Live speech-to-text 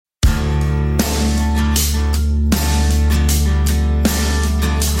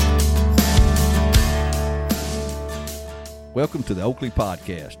Welcome to the Oakley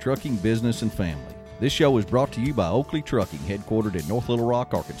Podcast, Trucking, Business, and Family. This show is brought to you by Oakley Trucking, headquartered in North Little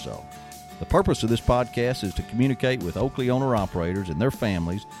Rock, Arkansas. The purpose of this podcast is to communicate with Oakley owner-operators and their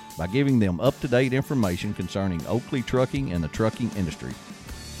families by giving them up-to-date information concerning Oakley Trucking and the trucking industry,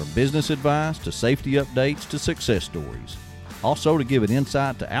 from business advice to safety updates to success stories. Also to give an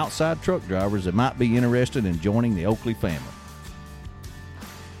insight to outside truck drivers that might be interested in joining the Oakley family.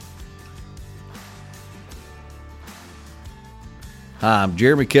 Hi, I'm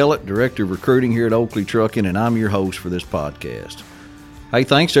Jeremy Kellett, Director of Recruiting here at Oakley Trucking, and I'm your host for this podcast. Hey,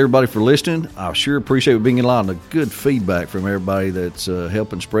 thanks to everybody for listening. I sure appreciate being getting a lot of good feedback from everybody that's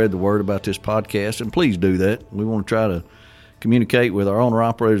helping spread the word about this podcast, and please do that. We want to try to communicate with our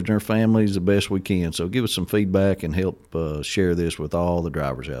owner-operators and their families the best we can, so give us some feedback and help share this with all the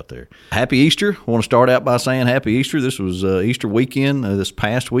drivers out there. Happy Easter. I want to start out by saying Happy Easter. This was Easter weekend, this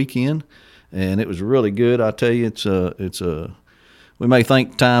past weekend, and it was really good. I tell you, we may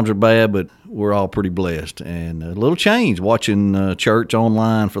think times are bad, but we're all pretty blessed. And a little change watching church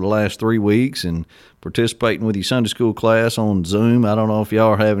online for the last 3 weeks and participating with your Sunday school class on Zoom. I don't know if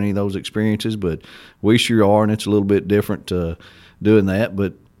y'all are having any of those experiences, but we sure are, and it's a little bit different doing that,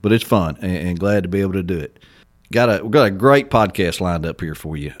 but it's fun and glad to be able to do it. We've got a great podcast lined up here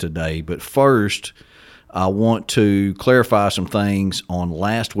for you today, but first I want to clarify some things on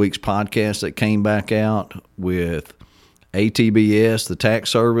last week's podcast that came back out with ATBS, the tax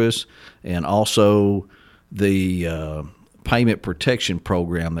service, and also the payment protection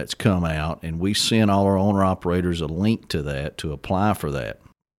program that's come out, and we sent all our owner-operators a link to that to apply for that.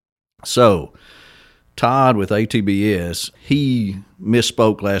 So Todd with ATBS, he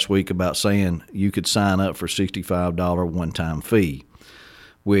misspoke last week about saying you could sign up for $65 one-time fee,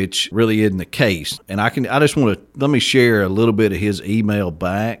 which really isn't the case. And let me share a little bit of his email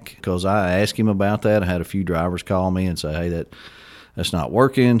back, because I asked him about that. I had a few drivers call me and say, hey, that's not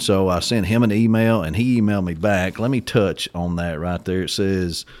working. So I sent him an email, and he emailed me back. Let me touch on that right there. It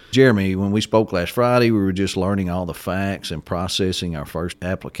says, Jeremy, when we spoke last Friday, we were just learning all the facts and processing our first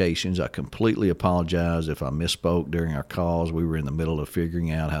applications. I completely apologize if I misspoke during our calls. We were in the middle of figuring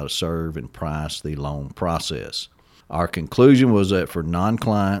out how to serve and price the loan process. Our conclusion was that for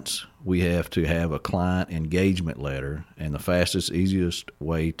non-clients, we have to have a client engagement letter, and the fastest, easiest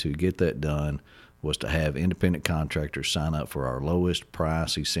way to get that done was to have independent contractors sign up for our lowest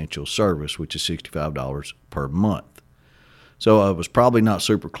price essential service, which is $65 per month. So I was probably not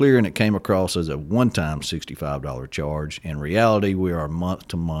super clear, and it came across as a one-time $65 charge. In reality, we are a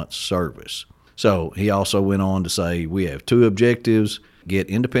month-to-month service. So he also went on to say we have two objectives: get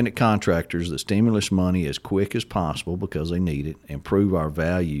independent contractors the stimulus money as quick as possible because they need it, and prove our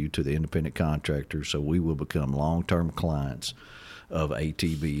value to the independent contractors so we will become long-term clients of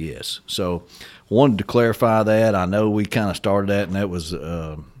ATBS. So wanted to clarify that. I know we kind of started that, and that was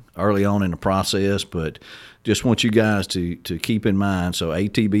early on in the process, but just want you guys to keep in mind. So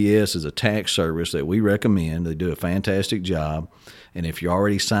ATBS is a tax service that we recommend. They do a fantastic job. And if you're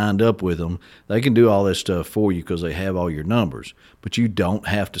already signed up with them, they can do all this stuff for you because they have all your numbers. But you don't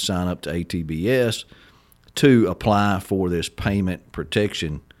have to sign up to ATBS to apply for this payment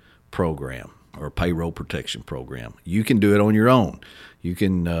protection program or payroll protection program. You can do it on your own. You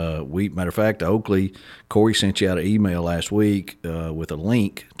can, matter of fact, Oakley, Corey sent you out an email last week with a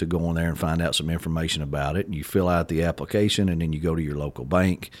link to go on there and find out some information about it. You fill out the application, and then you go to your local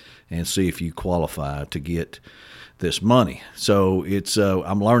bank and see if you qualify to get this money. So it's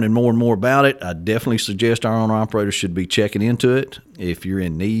I'm learning more and more about it. I definitely suggest our owner-operators should be checking into it. If you're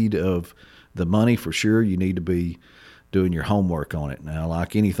in need of the money, for sure, you need to be doing your homework on it. Now,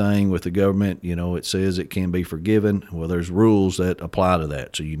 like anything with the government, it says it can be forgiven. Well, there's rules that apply to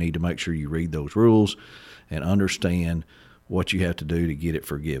that. So you need to make sure you read those rules and understand what you have to do to get it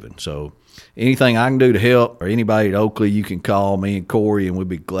forgiven. So anything I can do to help, or anybody at Oakley, you can call me and Corey, and we'd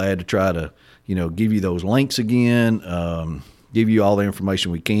be glad to try to give you those links again, give you all the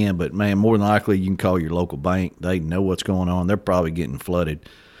information we can. But, man, more than likely you can call your local bank. They know what's going on. They're probably getting flooded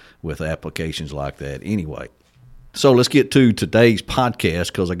with applications like that anyway. So let's get to today's podcast,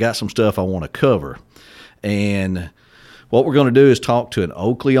 because I got some stuff I want to cover. And what we're going to do is talk to an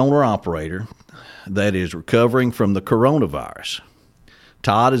Oakley owner-operator that is recovering from the coronavirus.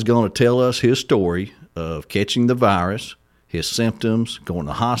 Todd is going to tell us his story of catching the virus, his symptoms, going to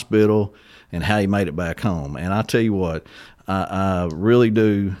the hospital, and how he made it back home. And I tell you what, I really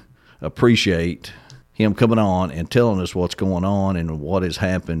do appreciate him coming on and telling us what's going on and what has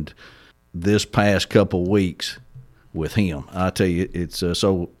happened this past couple weeks with him. I tell you, it's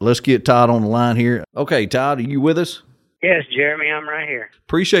so let's get Todd on the line here. Okay, Todd, are you with us? Yes, Jeremy, I'm right here.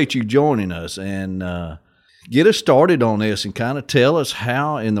 Appreciate you joining us. And Get us started on this and kind of tell us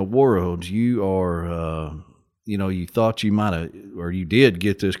how in the world you are, you thought you might have, or you did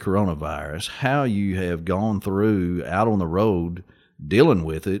get this coronavirus, how you have gone through out on the road dealing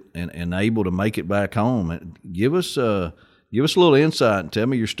with it and able to make it back home. And give us a little insight and tell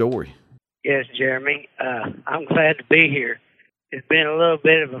me your story. Yes, Jeremy. I'm glad to be here. It's been a little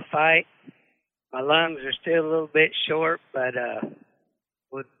bit of a fight. My lungs are still a little bit short, but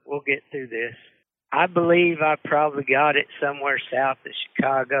we'll get through this. I believe I probably got it somewhere south of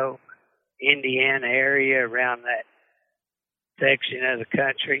Chicago, Indiana area, around that section of the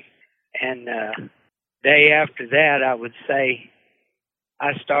country. And day after that, I would say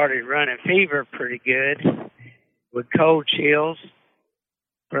I started running fever pretty good with cold chills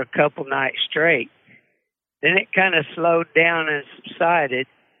for a couple nights straight. Then it kind of slowed down and subsided,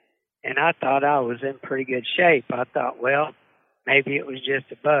 and I thought I was in pretty good shape. I thought, well, maybe it was just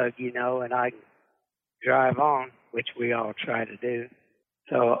a bug, and I drive on, which we all try to do.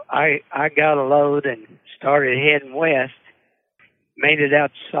 So I got a load and started heading west, made it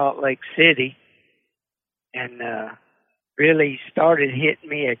out to Salt Lake City, and really started hitting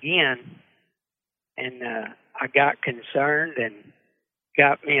me again. And I got concerned and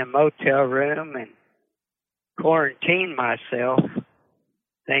got me a motel room and quarantined myself,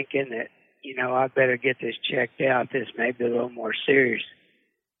 thinking that, I better get this checked out. This may be a little more serious.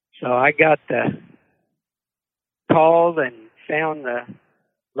 So I got called and found the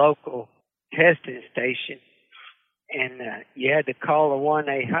local testing station, and you had to call a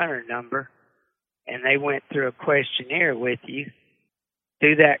 1-800 number, and they went through a questionnaire with you.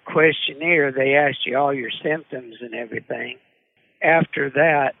 Through that questionnaire, they asked you all your symptoms and everything. After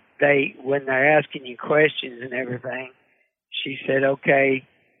that, when they're asking you questions and everything, she said, okay,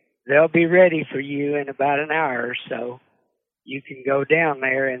 they'll be ready for you in about an hour or so. You can go down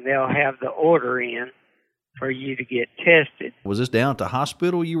there and they'll have the order in for you to get tested. Was this down at the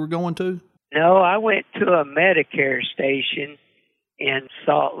hospital you were going to? No, I went to a Medicare station in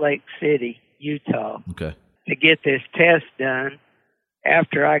Salt Lake City, Utah, okay, to get this test done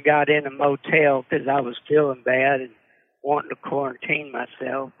after I got in a motel because I was feeling bad and wanting to quarantine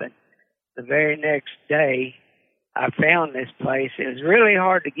myself. And the very next day, I found this place. It was really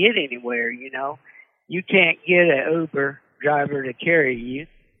hard to get anywhere, You can't get an Uber driver to carry you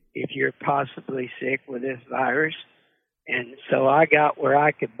if you're possibly sick with this virus. And so I got where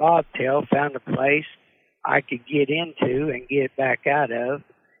I could bobtail, found a place I could get into and get back out of,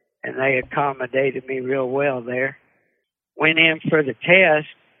 and they accommodated me real well there. Went in for the test,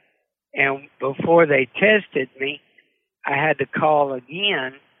 and before they tested me, I had to call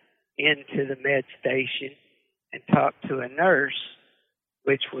again into the med station and talk to a nurse,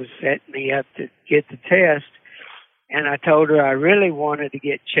 which was setting me up to get the test. And I told her I really wanted to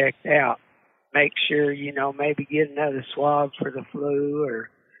get checked out, make sure, maybe get another swab for the flu or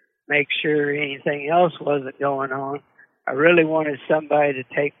make sure anything else wasn't going on. I really wanted somebody to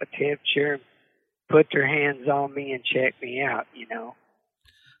take my temperature and put their hands on me and check me out,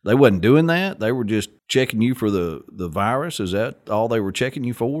 They wasn't doing that? They were just checking you for the virus? Is that all they were checking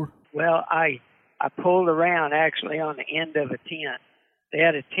you for? Well, I pulled around actually on the end of a tent. They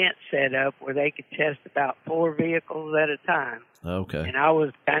had a tent set up where they could test about 4 vehicles at a time. Okay. And I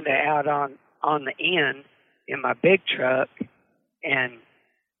was kind of out on the end in my big truck, and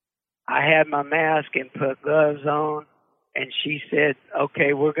I had my mask and put gloves on, and she said,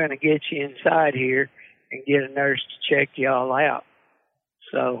 okay, we're going to get you inside here and get a nurse to check you all out.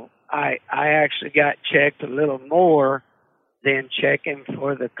 So I actually got checked a little more than checking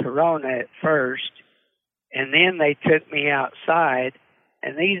for the corona at first, and then they took me outside.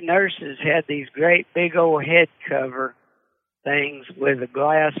 And these nurses had these great big old head cover things with a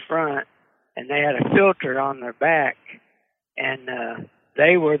glass front, and they had a filter on their back. And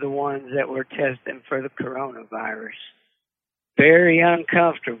they were the ones that were testing for the coronavirus. Very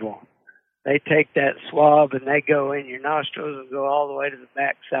uncomfortable. They take that swab and they go in your nostrils and go all the way to the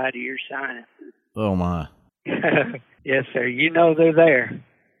back side of your sinus. Oh, my. Yes, sir. They're there.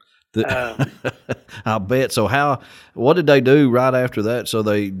 I'll bet. So what did they do right after that? So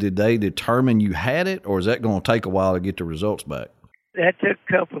did they determine you had it, or is that going to take a while to get the results back? That took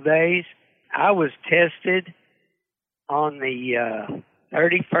a couple of days. I was tested on the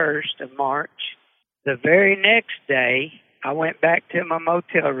 31st of March. The very next day, I went back to my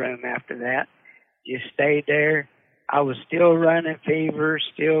motel room after that. Just stayed there. I was still running fever,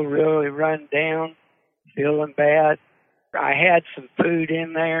 still really run down, feeling bad. I had some food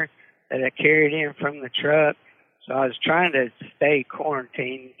in there that I carried in from the truck, so I was trying to stay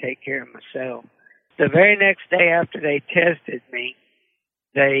quarantined and take care of myself. The very next day after they tested me,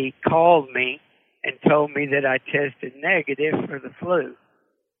 they called me and told me that I tested negative for the flu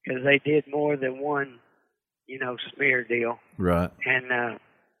because they did more than one, smear deal. Right. And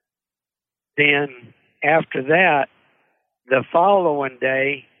then after that, the following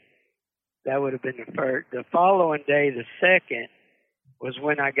day, that would have been the first. The following day, the second, was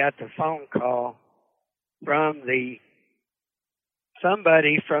when I got the phone call from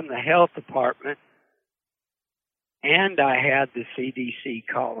somebody from the health department, and I had the CDC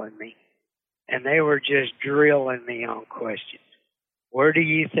calling me, and they were just drilling me on questions. Where do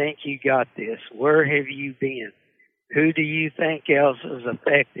you think you got this? Where have you been? Who do you think else is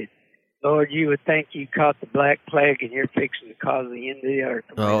affected? Lord, you would think you caught the Black Plague and you're fixing to cause the end of the earth.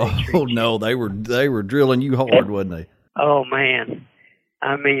 Oh no, they were drilling you hard, wasn't they? Oh man,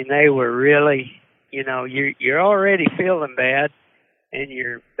 I mean they were really. You're already feeling bad, and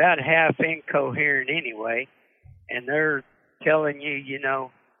you're about half incoherent anyway, and they're telling you,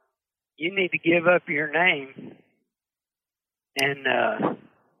 you need to give up your name, and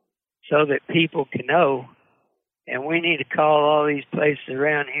so that people can know. And we need to call all these places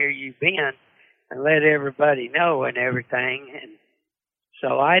around here you've been and let everybody know and everything. And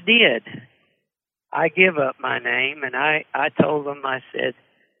so I did. I give up my name, and I told them, I said,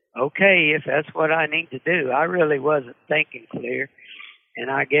 okay, if that's what I need to do. I really wasn't thinking clear. And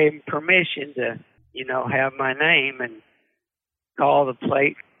I gave them permission to, have my name and call the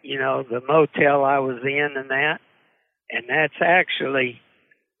place, the motel I was in and that. And that's actually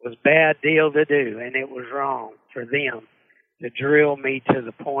was a bad deal to do, and it was wrong for them to drill me to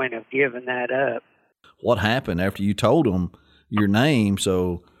the point of giving that up. What happened after you told them your name?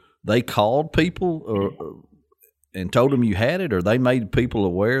 So they called people and told them you had it, or they made people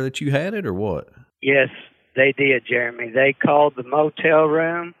aware that you had it, or what? Yes, they did, Jeremy. They called the motel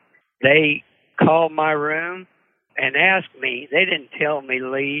room. They called my room and asked me. They didn't tell me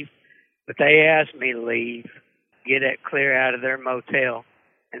to leave, but they asked me to leave, get it clear out of their motel.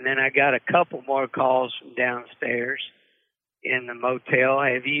 And then I got a couple more calls from downstairs in the motel.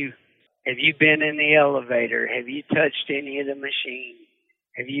 Have you been in the elevator? Have you touched any of the machines?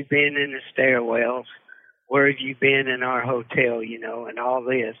 Have you been in the stairwells? Where have you been in our hotel, and all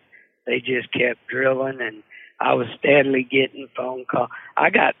this? They just kept drilling, and I was steadily getting phone calls.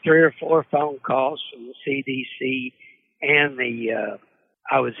 I got 3 or 4 phone calls from the CDC and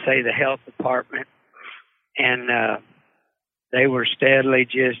I would say the health department. And they were steadily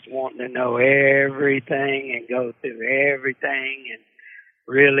just wanting to know everything and go through everything and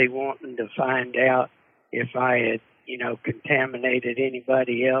really wanting to find out if I had, contaminated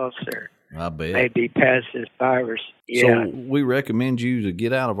anybody else or I bet. maybe passed this virus. Yeah. So we recommend you to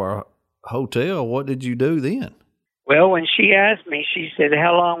get out of our hotel. What did you do then? Well, when she asked me, she said,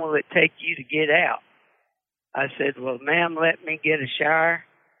 how long will it take you to get out? I said, well, ma'am, let me get a shower,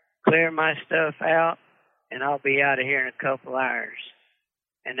 clear my stuff out, and I'll be out of here in a couple hours.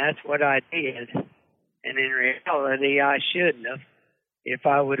 And that's what I did. And in reality, I shouldn't have. If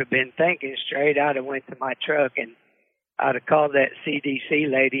I would have been thinking straight, I'd have went to my truck and I'd have called that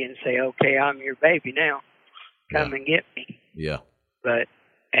CDC lady and say, okay, I'm your baby now. Come and get me. Yeah. But,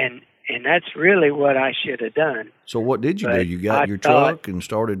 and that's really what I should have done. So what did you do? You got your truck and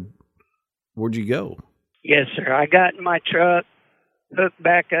started, where'd you go? Yes, sir. I got in my truck, hooked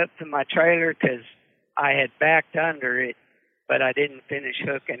back up to my trailer because I had backed under it, but I didn't finish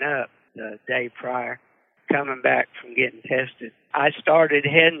hooking up the day prior, coming back from getting tested. I started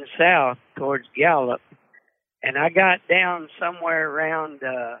heading south towards Gallup, and I got down somewhere around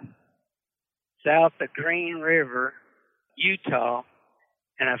south of Green River, Utah,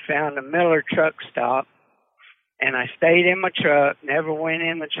 and I found a Miller truck stop, and I stayed in my truck, never went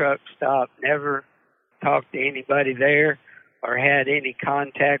in the truck stop, never talked to anybody there or had any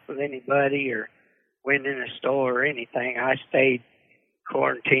contact with anybody or went in a store or anything. I stayed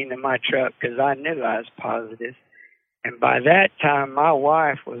quarantined in my truck because I knew I was positive. And by that time, my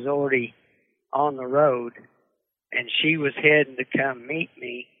wife was already on the road, and she was heading to come meet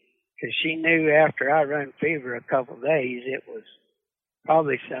me because she knew after I run fever a couple of days, it was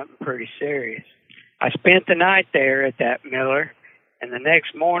probably something pretty serious. I spent the night there at that Miller, and the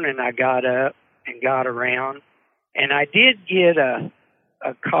next morning I got up and got around, and I did get a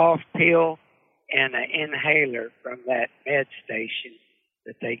cough pill and an inhaler from that med station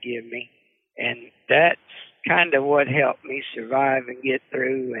that they give me, and that's kind of what helped me survive and get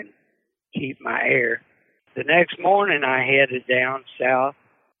through and keep my air. The next morning I headed down south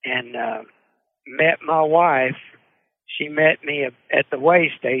and met my wife. She met me at the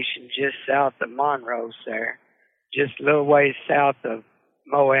way station just south of Monrose there, just a little ways south of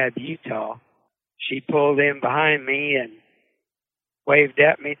Moab, Utah. She pulled in behind me and waved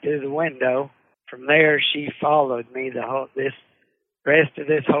at me through the window. from there, she followed me this rest of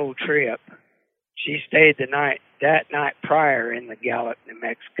this whole trip. She stayed that night prior in the Gallup, New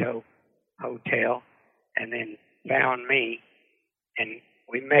Mexico hotel, and then found me, and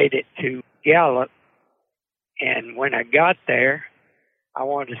we made it to Gallup. And when I got there, I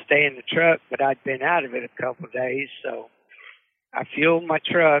wanted to stay in the truck, but I'd been out of it a couple of days, so I fueled my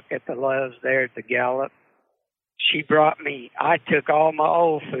truck at the Love's there at the Gallup. She brought me, I took all my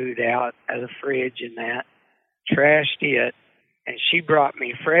old food out of the fridge and that, trashed it, and she brought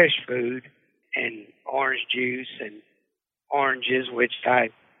me fresh food and orange juice and oranges, which I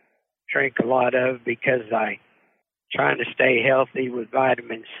drink a lot of because I'm trying to stay healthy with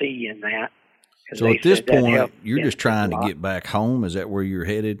vitamin C and that. So at this point, you're just trying to get back home? Is that where you're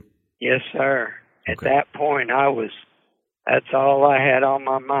headed? Yes, sir. Okay. At that point, that's all I had on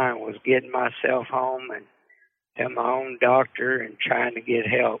my mind was getting myself home and to my own doctor and trying to get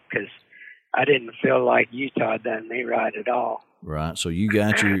help because I didn't feel like Utah done me right at all. Right. So you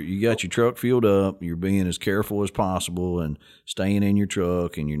got your truck filled up. You're being as careful as possible and staying in your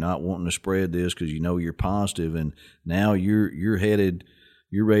truck, and you're not wanting to spread this because you know you're positive. And now you're headed.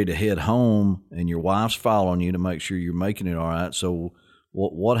 You're ready to head home, and your wife's following you to make sure you're making it all right. So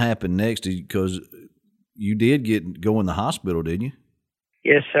what happened next? Because you did go in the hospital, didn't you?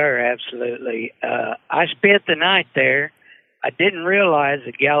 Yes, sir, absolutely. I spent the night there. I didn't realize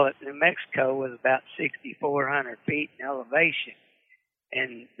that Gallup, New Mexico was about 6,400 feet in elevation.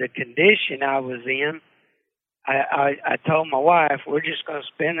 And the condition I was in, I told my wife, we're just going to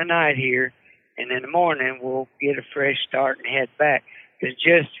spend the night here, and in the morning we'll get a fresh start and head back. Because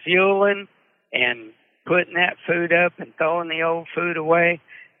just fueling and putting that food up and throwing the old food away,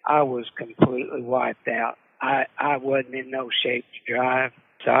 I was completely wiped out. I wasn't in no shape to drive.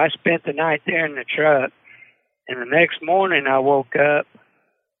 So I spent the night there in the truck. And the next morning I woke up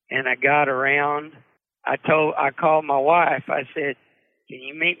and I got around. I called my wife. I said, can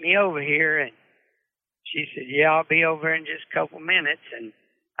you meet me over here? And she said, yeah, I'll be over in just a couple minutes. And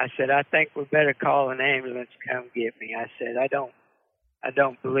I said, I think we better call an ambulance to come get me. I said, I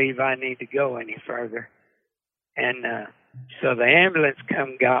don't believe I need to go any further. And so the ambulance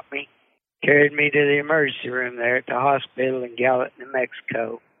come got me, carried me to the emergency room there at the hospital in Gallup, New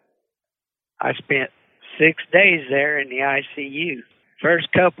Mexico. I spent 6 days there in the ICU.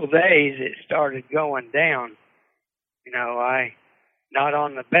 First couple of days, it started going down. You know, not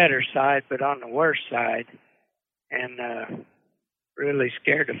on the better side, but on the worse side. And really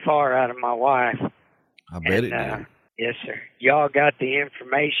scared the far out of my wife. I bet it did. Yes, sir. Y'all got the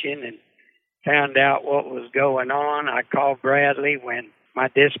information and found out what was going on. I called Bradley when I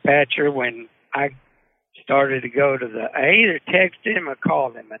started to go to I either texted him or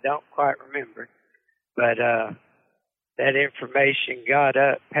called him. I don't quite remember. But that information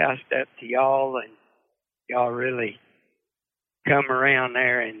passed up to y'all, and y'all really come around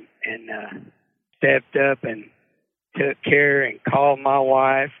there and stepped up and took care and called my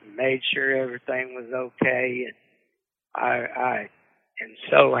wife and made sure everything was okay. And I am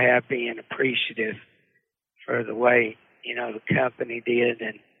so happy and appreciative for the way, the company did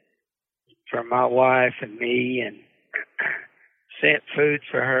and for my wife and me, and sent food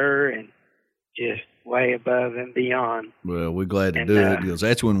for her and just way above and beyond. Well, we're glad to do it because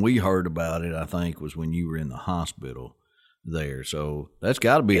that's when we heard about it, I think, was when you were in the hospital there. So that's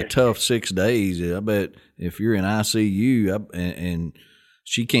got to be a tough 6 days. I bet if you're in ICU and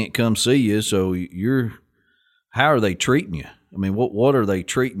she can't come see you, so how are they treating you? I mean, what are they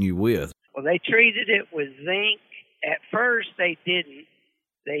treating you with? Well, they treated it with zinc. At first, they didn't.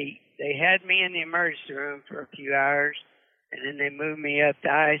 They had me in the emergency room for a few hours, and then they moved me up to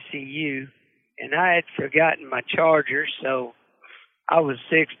ICU. And I had forgotten my charger, so I was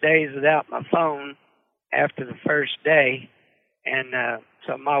 6 days without my phone after the first day. And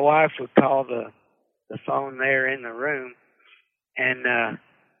so my wife would call the phone there in the room. And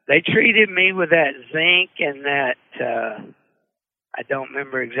they treated me with that zinc and that, I don't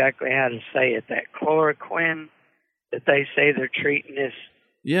remember exactly how to say it, that chloroquine that they say they're treating this.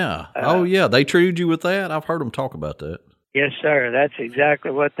 Yeah. Yeah. They treated you with that? I've heard them talk about that. Yes, sir. That's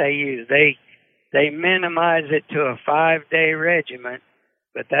exactly what they use. They minimize it to a 5-day regimen,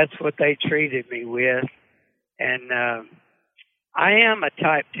 but that's what they treated me with. And I am a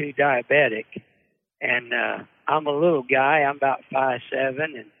type 2 diabetic, and I'm a little guy. I'm about 5'7",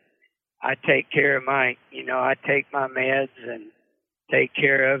 and I take care of I take my meds and take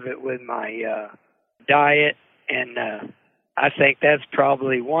care of it with my diet, and I think that's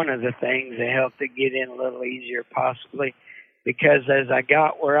probably one of the things that helped it get in a little easier possibly, because as I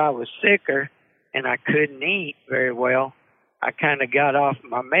got where I was sicker and I couldn't eat very well, I kind of got off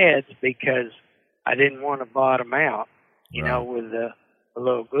my meds because I didn't want to bottom out, you know, with a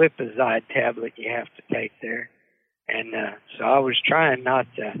little glipizide tablet you have to take there. And so I was trying not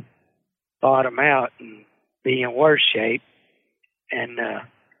to bottom out and be in worse shape. And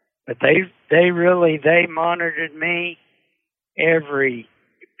but they monitored me every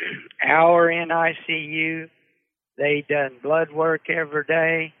hour in ICU. They done blood work every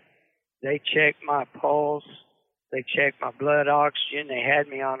day. They checked my pulse. They checked my blood oxygen. They had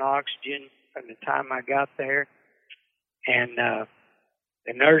me on oxygen from the time I got there. And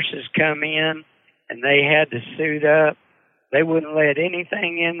the nurses come in, and they had to suit up. They wouldn't let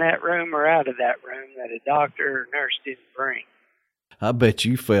anything in that room or out of that room that a doctor or nurse didn't bring. I bet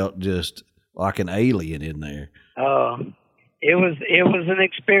you felt just like an alien in there. Oh, it was an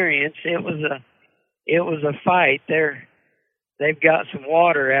experience. It was a fight. They've got some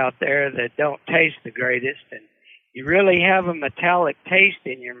water out there that don't taste the greatest, and you really have a metallic taste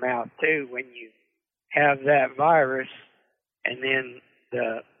in your mouth too when you have that virus. And then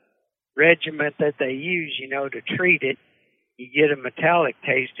the regimen that they use, you know, to treat it, you get a metallic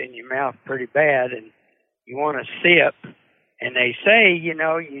taste in your mouth pretty bad, and you want to sip. And they say, you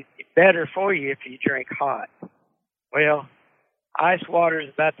know, it's better for you if you drink hot. Well, ice water is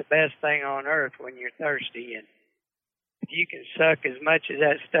about the best thing on earth when you're thirsty, and if you can suck as much of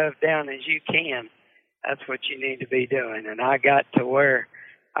that stuff down as you can, that's what you need to be doing. And I got to where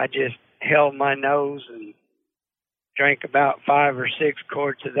I just held my nose and drank about 5 or 6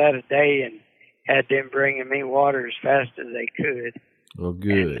 quarts of that a day, and had them bringing me water as fast as they could. Well,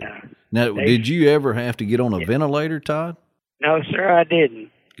 good. And, now, did you ever have to get on a ventilator, Todd? No, sir, I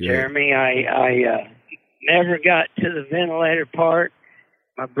didn't. Good. Jeremy, I never got to the ventilator part.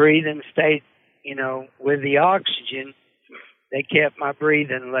 My breathing stayed, you know, with the oxygen. They kept my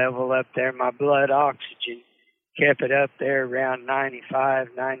breathing level up there. My blood oxygen kept it up there around 95,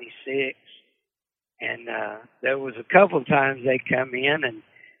 96. And there was a couple times they come in and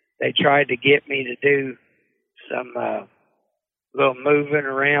they tried to get me to do some little moving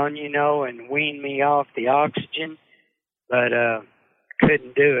around, you know, and wean me off the oxygen. But I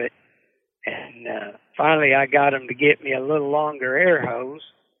couldn't do it. And finally I got them to get me a little longer air hose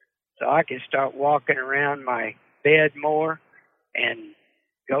so I could start walking around my bed more and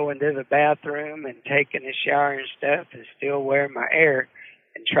going to the bathroom and taking a shower and stuff and still wear my air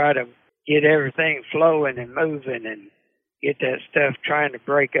and try to get everything flowing and moving and get that stuff trying to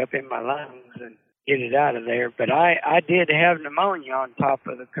break up in my lungs and get it out of there. But I did have pneumonia on top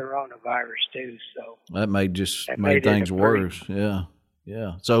of the coronavirus too, so that made things worse.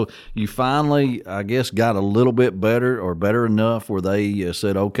 Yeah. So you finally, I guess, got a little bit better or better enough where they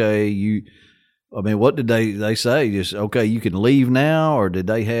said, okay, what did they say? Just, okay, you can leave now, or did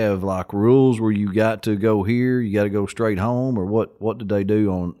they have like rules where you got to go here, you got to go straight home, or what did they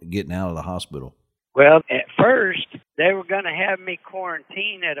do on getting out of the hospital? Well, at first they were going to have me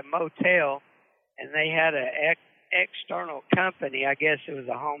quarantine at a motel, and they had an external company, I guess it was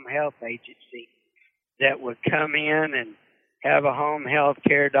a home health agency, that would come in and have a home health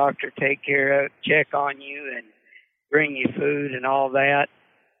care doctor take care of, check on you and bring you food and all that.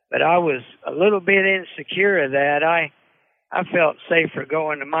 But I was a little bit insecure of that. I felt safer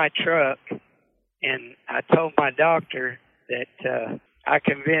going to my truck, and I told my doctor that I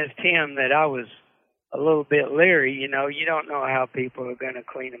convinced him that I was a little bit leery. You know, you don't know how people are going to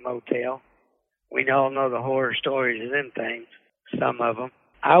clean a motel. We all know the horror stories of them things, some of them.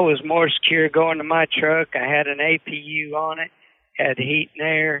 I was more secure going to my truck. I had an APU on it, had heat and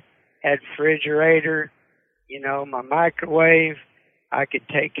air, had refrigerator, you know, my microwave. I could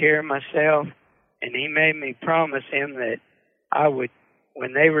take care of myself, and he made me promise him that I would,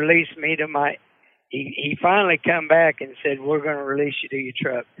 when they released me to he finally come back and said, we're going to release you to your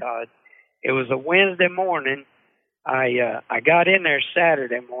truck, Todd. It was a Wednesday morning. I got in there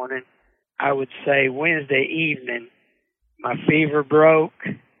Saturday morning. I would say Wednesday evening, my fever broke,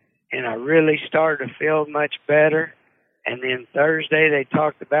 and I really started to feel much better. And then Thursday they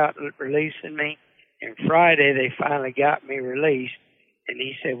talked about releasing me, and Friday they finally got me released. And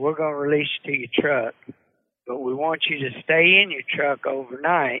he said, we're going to release you to your truck, but we want you to stay in your truck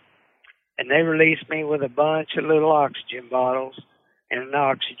overnight. And they released me with a bunch of little oxygen bottles and an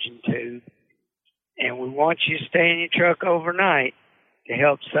oxygen tube. And we want you to stay in your truck overnight to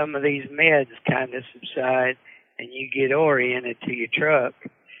help some of these meds kind of subside and you get oriented to your truck.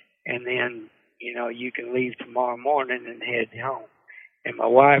 And then, you know, you can leave tomorrow morning and head home. And my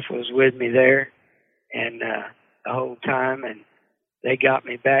wife was with me there and the whole time, and they got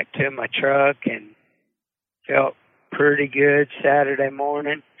me back to my truck and felt pretty good Saturday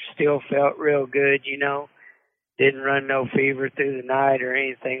morning. Still felt real good, you know. Didn't run no fever through the night or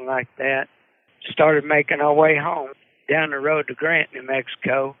anything like that. started making our way home down the road to Grant, New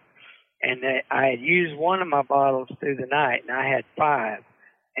Mexico. And I had used one of my bottles through the night, and I had 5.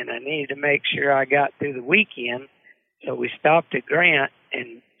 And I needed to make sure I got through the weekend. So we stopped at Grant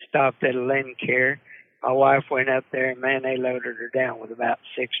and stopped at a Lincare. My wife went up there, and, man, they loaded her down with about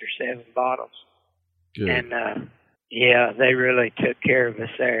 6 or 7 bottles. Good. And, yeah, they really took care of us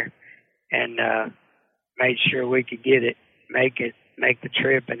there and made sure we could make the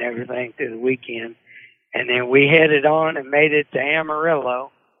trip and everything through the weekend. And then we headed on and made it to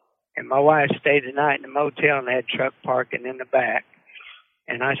Amarillo. And my wife stayed the night in the motel, and they had truck parking in the back.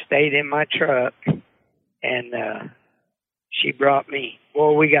 And I stayed in my truck, and she brought me.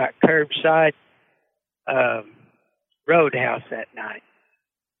 Well, we got curbside Roadhouse that night.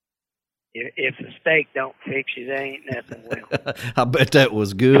 If the steak don't fix you, there ain't nothing will. I bet that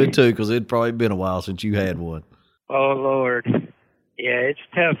was good, too, because it'd probably been a while since you had one. Oh, Lord. Yeah, it's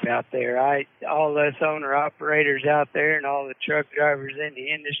tough out there. All us owner-operators out there and all the truck drivers in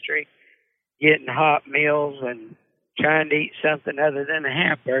the industry getting hot meals and trying to eat something other than a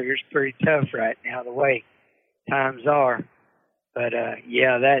hamburger is pretty tough right now, the way times are. But,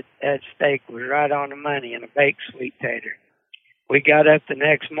 yeah, that steak was right on the money and a baked sweet tater. We got up the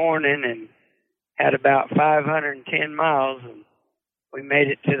next morning and had about 510 miles, and we made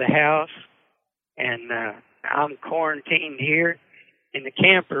it to the house. And I'm quarantined here in the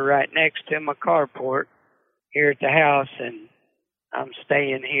camper right next to my carport here at the house, and I'm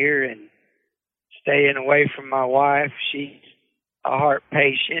staying here and staying away from my wife. She's a heart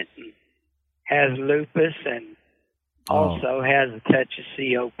patient and has lupus and also has a touch of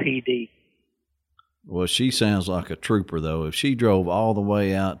COPD. Well, she sounds like a trooper, though. If she drove all the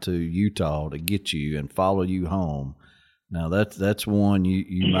way out to Utah to get you and follow you home, now that's one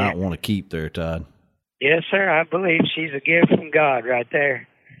you might want to keep there, Todd. Yes, sir. I believe she's a gift from God right there.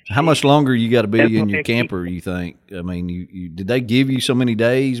 How much longer you got to be in your camper, you think? I mean, you did they give you so many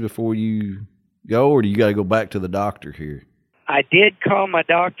days before you go, or do you got to go back to the doctor here? I did call my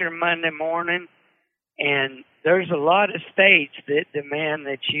doctor Monday morning, and there's a lot of states that demand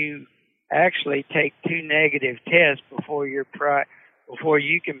that you actually take 2 negative tests before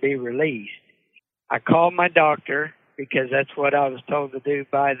you can be released. I called my doctor because that's what I was told to do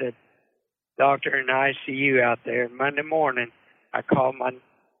by the doctor in the ICU out there. Monday morning, I called my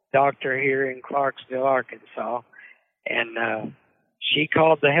doctor here in Clarksville, Arkansas, and she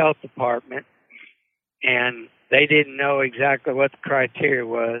called the health department, and they didn't know exactly what the criteria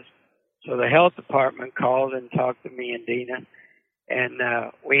was. So the health department called and talked to me and Dina, and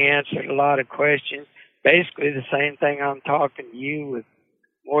we answered a lot of questions. Basically the same thing I'm talking to you, with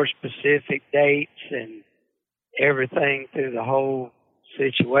more specific dates and everything through the whole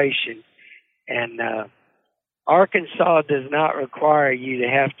situation. And Arkansas does not require you to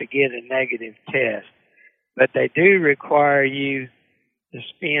have to get a negative test, but they do require you to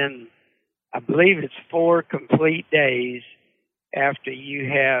spend, I believe it's 4 complete days after you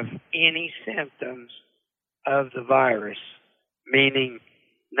have any symptoms of the virus, meaning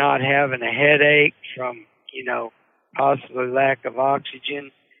not having a headache from, possibly lack of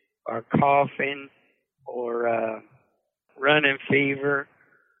oxygen, or coughing, or running fever,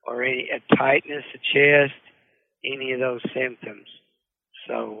 or a tightness of chest, any of those symptoms.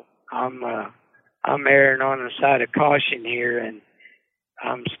 So I'm erring on the side of caution here, and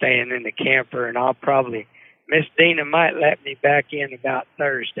I'm staying in the camper, and I'll probably, Miss Dina might let me back in about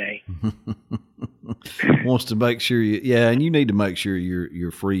Thursday. Wants to make sure and you need to make sure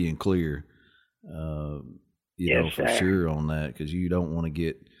you're free and clear, yes, for sure on that, because you don't want to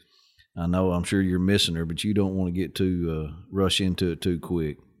get, I'm sure you're missing her, but you don't want to get rush into it too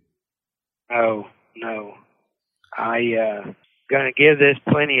quick. Oh, no. Gonna give this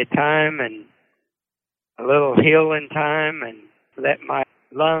plenty of time and a little healing time, and let my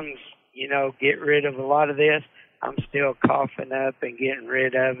lungs, get rid of a lot of this. I'm still coughing up and getting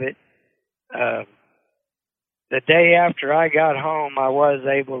rid of it. The day after I got home, I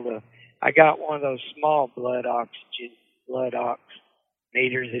got one of those small blood ox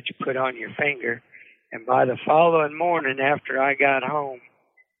meters that you put on your finger. And by the following morning after I got home,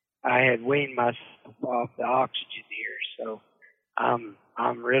 I had weaned myself off the oxygen here. So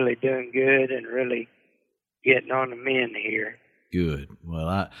I'm really doing good and really getting on the mend here. Good.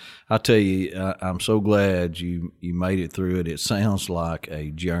 Well, I tell you, I'm so glad you made it through it. It sounds like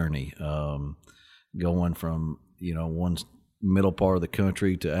a journey, going from, one middle part of the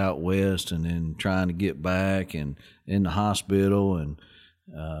country to out west, and then trying to get back and in the hospital, and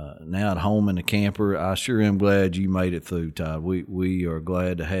now at home in the camper. I sure am glad you made it through, Todd. We are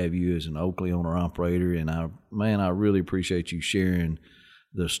glad to have you as an Oakley owner operator, and I really appreciate you sharing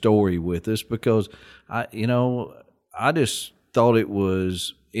the story with us, because I just thought it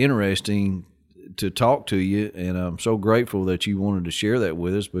was interesting to talk to you, and I'm so grateful that you wanted to share that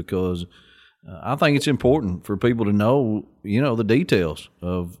with us, because I think it's important for people to know, the details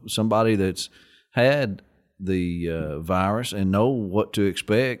of somebody that's had the virus and know what to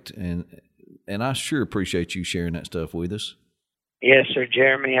expect, and I sure appreciate you sharing that stuff with us. Yes, sir,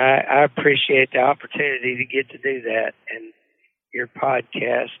 Jeremy. I appreciate the opportunity to get to do that, and your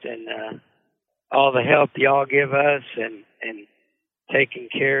podcast, and all the help y'all give us, and taking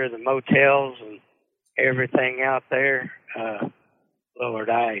care of the motels and everything out there. Lord,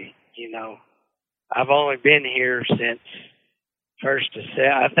 I've only been here since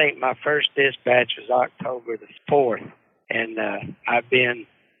I think my first dispatch was October the 4th, and I've been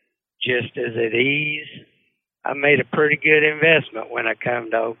just as at ease. I made a pretty good investment when I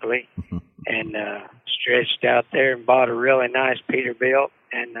come to Oakley, and stretched out there and bought a really nice Peterbilt,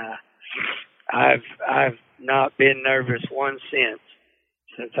 and I've not been nervous one since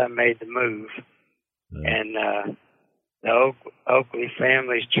I made the move. And the Oakley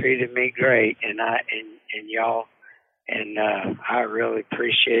family's treated me great, and y'all, and I really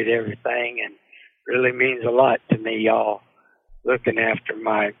appreciate everything, and really means a lot to me, y'all looking after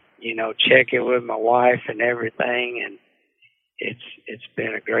my, checking with my wife and everything, and it's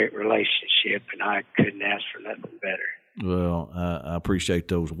been a great relationship, and I couldn't ask for nothing better. Well, I appreciate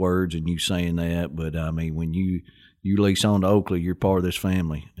those words and you saying that, but I mean, when you lease on to Oakley, you're part of this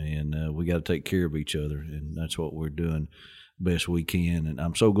family, and we got to take care of each other, and that's what we're doing best we can. And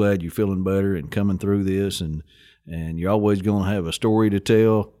I'm so glad you're feeling better and coming through this, and you're always going to have a story to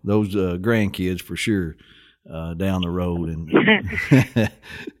tell those grandkids for sure down the road, and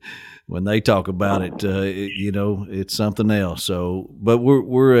when they talk about it, it's something else. So, but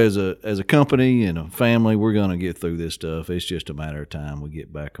we're as a company and a family, we're going to get through this stuff. It's just a matter of time. We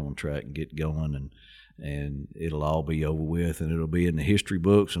get back on track and get going, and it'll all be over with, and it'll be in the history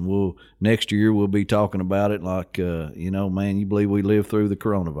books. And next year we'll be talking about it like, man, you believe we lived through the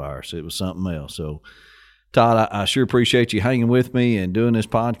coronavirus? It was something else. So, Todd, I sure appreciate you hanging with me and doing this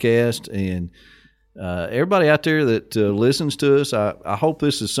podcast, and everybody out there that listens to us, I hope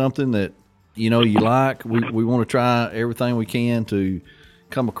this is something that you like. We want to try everything we can to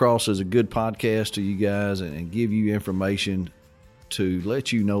come across as a good podcast to you guys, and give you information to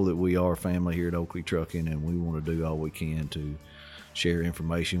let you know that we are family here at Oakley Trucking, and we want to do all we can to share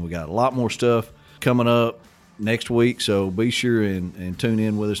information. We got a lot more stuff coming up next week, so be sure and tune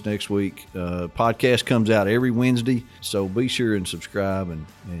in with us next week. Podcast comes out every Wednesday, so be sure and subscribe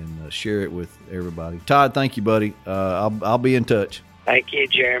and share it with everybody. Todd, thank you, buddy. I'll be in touch. Thank you,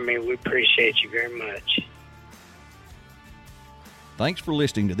 Jeremy. We appreciate you very much. Thanks for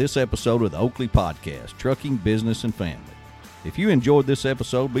listening to this episode of the Oakley Podcast, Trucking, Business, and Family. If you enjoyed this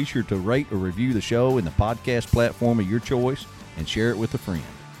episode, be sure to rate or review the show in the podcast platform of your choice and share it with a friend.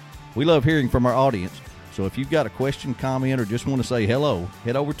 We love hearing from our audience, so if you've got a question, comment, or just want to say hello,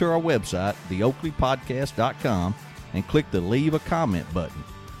 head over to our website, theoakleypodcast.com, and click the Leave a Comment button.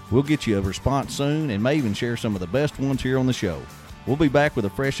 We'll get you a response soon and may even share some of the best ones here on the show. We'll be back with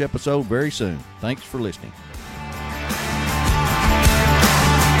a fresh episode very soon. Thanks for listening.